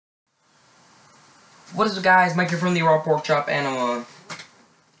What is it, guys? Mike here from the Raw Pork Chop, and I'm a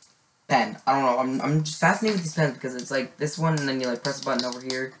pen. I don't know. I'm just fascinated with these pens because it's like this one, and then you like press the button over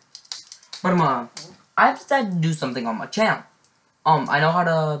here. But I've decided to do something on my channel. I know how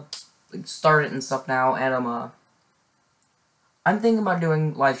to like, start it and stuff now, and I'm thinking about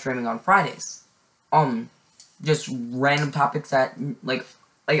doing live streaming on Fridays. Just random topics that like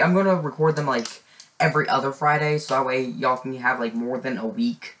I'm gonna record them like every other Friday, so that way y'all can have like more than a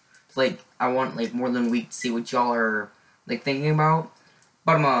week. Like I want like more than a week to see what y'all are like thinking about.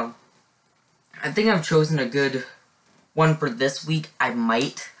 But I think I've chosen a good one for this week. I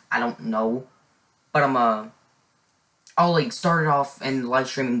don't know. But I'll like start it off and live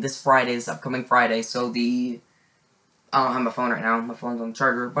streaming this Friday, this upcoming Friday. So I don't have my phone right now. My phone's on the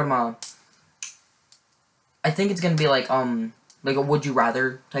charger. But I think it's gonna be like a would you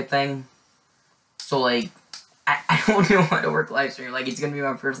rather type thing. So like I don't know how to work live stream. Like it's gonna be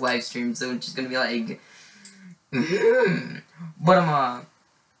my first live stream, so it's just gonna be like but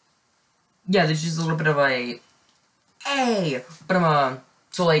yeah, there's just a little bit of a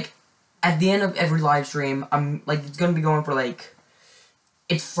so like at the end of every live stream, I'm like it's gonna be going for like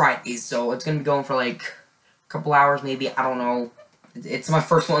it's Fridays, so it's gonna be going for like a couple hours maybe, I don't know. It's my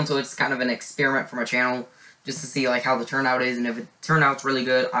first one, so it's kind of an experiment for my channel, just to see like how the turnout is, and if it turnout's really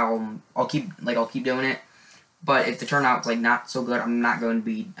good, I'll keep doing it. But if the turnout's like not so good, I'm not going to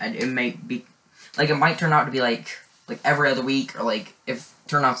be. It might turn out to be like every other week, or like if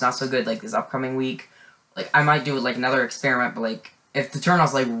turnout's not so good like this upcoming week, like I might do like another experiment. But like if the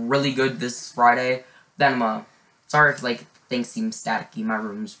turnout's like really good this Friday, then sorry if like things seem staticky. My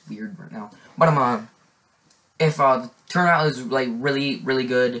room's weird right now. But if the turnout is like really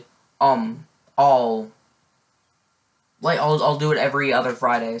good, I'll do it every other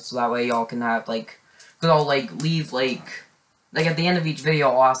Friday, so that way y'all can have like. Because I'll, like, leave, like at the end of each video,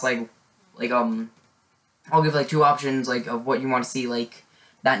 I'll ask, I'll give, like, 2 options, like, of what you want to see, like,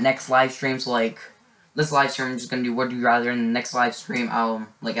 that next live stream. So, like, this live stream, I'm just gonna do Would You Rather, and the next live stream,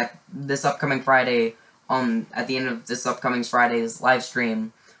 like, at this upcoming Friday, at the end of this upcoming Friday's live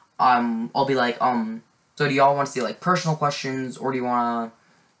stream, I'll be like, so do y'all want to see, like, personal questions, or do you want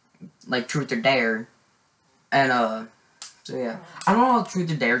to, like, truth or dare? And, so, yeah. I don't know how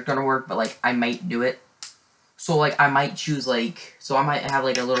truth or dare is gonna work, but, like, I might do it. So, like, I might choose, like, so I might have,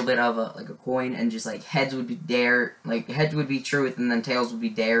 like, a little bit of a coin, and just, like, heads would be dare, like, heads would be truth, and then tails would be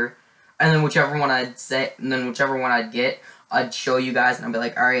dare. And then whichever one I'd set, and then whichever one I'd get, I'd show you guys, and I'd be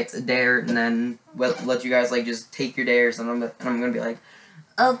like, alright, it's a dare, and then let you guys, like, just take your dares, and I'm gonna be like,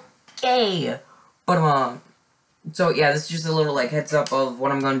 okay. But, so, yeah, this is just a little, like, heads up of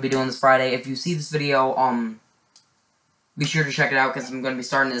what I'm gonna be doing this Friday. If you see this video, be sure to check it out, because I'm gonna be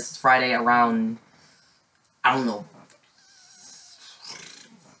starting this Friday around, I don't know,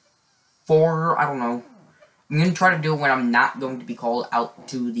 4, I don't know. I'm gonna try to do it when I'm not going to be called out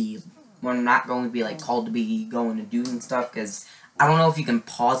to when I'm not going to be, like, called to be going to do and stuff, because I don't know if you can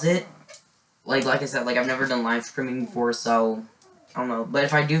pause it. Like I said, like, I've never done live streaming before, so, I don't know. But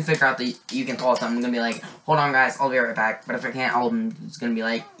if I do figure out that you can pause something, I'm gonna be like, hold on, guys, I'll be right back. But if I can't, I'm just gonna be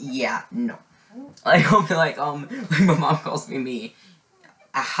like, yeah, no. Like, I'll be like, my mom calls me,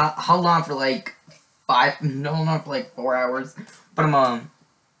 how long for, like, 5, no, not for, like, 4 hours, but,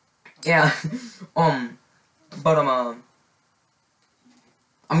 yeah, but,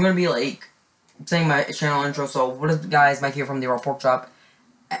 I'm gonna be, like, saying my channel intro. So, what is, guys, Mike here from the Raw Pork Chop,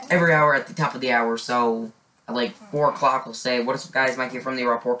 every hour at the top of the hour. So, at, like, 4 o'clock, we'll say, what is, guys, Mike here from the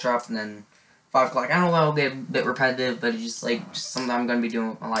Raw Pork Chop, and then 5 o'clock, I know that'll get a bit repetitive, but it's just, like, something I'm gonna be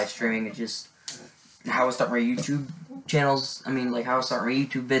doing with my live streaming. It's just how I start my YouTube channels, like, how I start my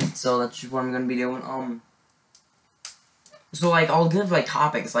YouTube vids, so that's just what I'm gonna be doing. So, like, I'll give, like,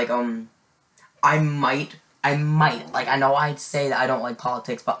 topics, like, I might, like, I know I'd say that I don't like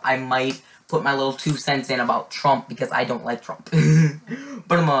politics, but I might put my little 2 cents in about Trump, because I don't like Trump.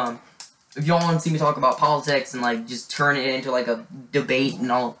 But, if y'all want to see me talk about politics, and, like, just turn it into, like, a debate,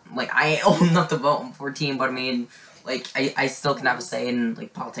 and all, like, I own not to vote for a team, but, like, I still can have a say in,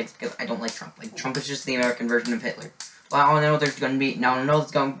 like, politics, because I don't like Trump. Like, Trump is just the American version of Hitler. Well, I know there's gonna be, now I know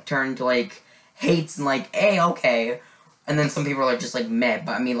it's gonna turn into, like, hates, and, like, hey, okay, and then some people are, like, just, like, meh,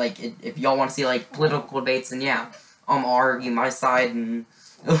 but, like, if y'all want to see, like, political debates, then, yeah, I'll argue my side, and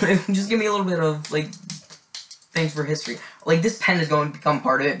just give me a little bit of, like, thanks for history. Like, this pen is going to become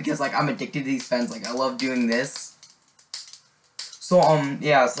part of it, because, like, I'm addicted to these pens. Like, I love doing this. So,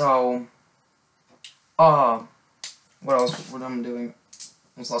 yeah, so, what else? What am I doing?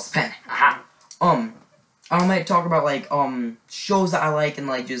 I almost lost the pen. Haha. I might talk about, like, shows that I like, and,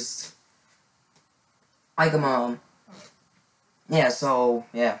 like, just, like, yeah, so,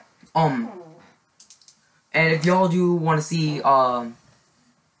 yeah. And if y'all do want to see,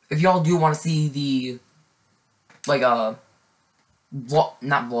 the, like, not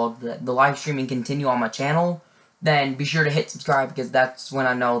vlog, the live streaming continue on my channel, then be sure to hit subscribe, because that's when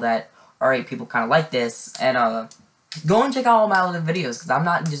I know that, alright, people kind of like this, and, go and check out all my other videos, because I'm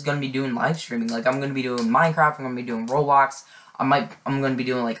not just going to be doing live streaming. Like, I'm going to be doing Minecraft, I'm going to be doing Roblox, I'm going to be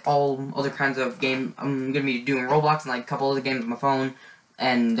doing, like, all other kinds of game. I'm going to be doing Roblox and, like, a couple other games on my phone,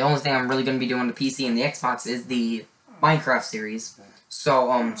 and the only thing I'm really going to be doing on the PC and the Xbox is the Minecraft series.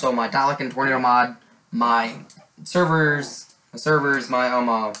 So, so my Dalek and Tornado mod, my servers, and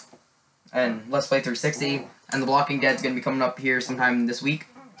Let's Play 360, and the Blocking Dead's going to be coming up here sometime this week.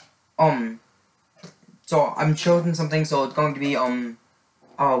 So I'm choosing something, so it's going to be,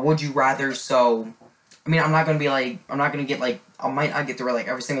 Would You Rather. So, I mean, I'm not gonna get, like, I might not get through, like,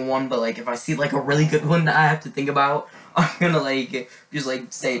 every single one, but, like, if I see, like, a really good one that I have to think about, I'm gonna, like, just,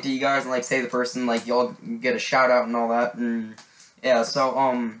 like, say it to you guys, and, like, say the person, like, y'all get a shout out and all that, and, yeah, so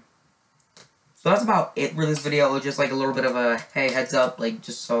that's about it for this video. It was just, like, a little bit of a, hey, heads up, like,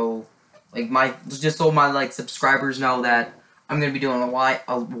 just so my subscribers know that I'm gonna be doing a live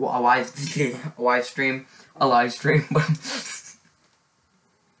stream, but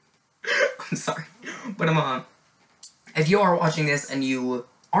I'm sorry, but if you are watching this and you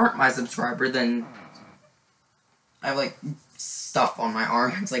aren't my subscriber, then I have, like, stuff on my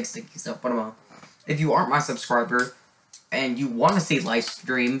arm, it's like sticky stuff, but if you aren't my subscriber and you want to see live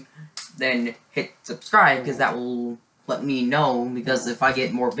stream, then hit subscribe, because that will let me know, because if I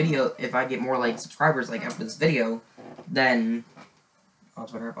get more like subscribers, like, after this video, then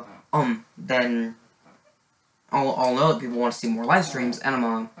then I'll know that people want to see more live streams,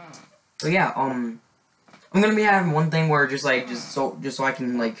 and so yeah, I'm gonna be having one thing where just so I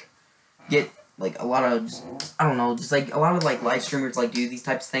can, like, get, like, a lot of, I don't know, just, like, a lot of, like, live streamers, like, do these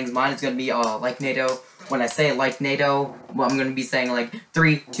types of things. Mine is gonna be, like NATO. When I say like NATO, well, I'm gonna be saying, like,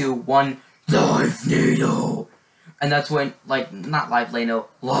 3, 2, 1, live NATO! And that's when, like, not live NATO,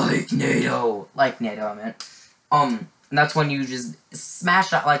 like NATO, I meant. And that's when you just smash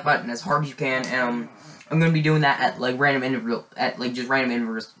that like button as hard as you can, and, I'm gonna be doing that at, like, random intervals, just random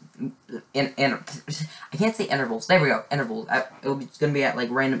intervals. I can't say intervals. There we go. Intervals. It's gonna be at, like,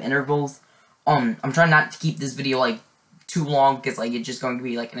 random intervals. I'm trying not to keep this video, like, too long, because, like, it's just going to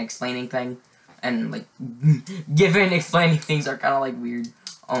be, like, an explaining thing, and, like, given explaining things are kind of, like, weird,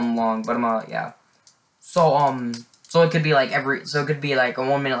 long, but, yeah. So, so it could be, like, so it could be, like, a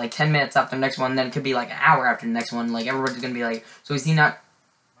 1 minute, like, 10 minutes after the next one, then it could be, like, an hour after the next one, like, everybody's gonna be, like, so is he not,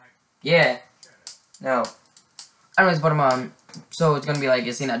 yeah, no. Anyways, but, so it's gonna be like,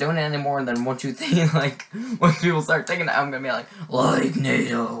 is he not doing it anymore? And then 1, 2, 3, like, when people start thinking that, I'm gonna be like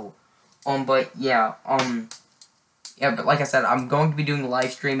NATO. But yeah, yeah, but like I said, I'm going to be doing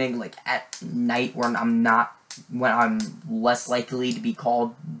live streaming, like, at night when I'm less likely to be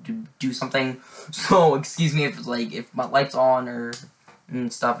called to do something. So excuse me if it's, like, if my light's on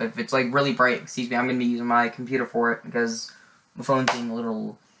and stuff. If it's, like, really bright, excuse me. I'm gonna be using my computer for it, because my phone's being a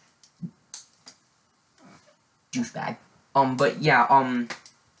little douchebag. But yeah,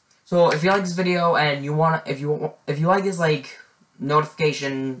 so if you like this video and you want, if you like this, like,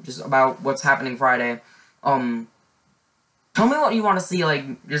 notification just about what's happening Friday, tell me what you want to see, like,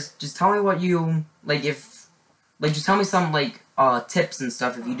 just tell me what you, like, just tell me some, like, tips and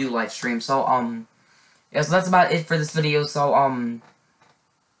stuff if you do live stream. So, yeah, so that's about it for this video. So,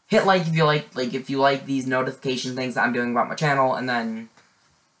 hit like if you like these notification things that I'm doing about my channel, and then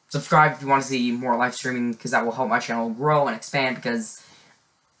subscribe if you want to see more live streaming, because that will help my channel grow and expand, because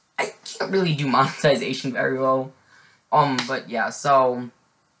I can't really do monetization very well. But yeah, so,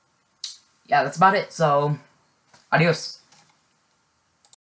 yeah, that's about it. So, adios.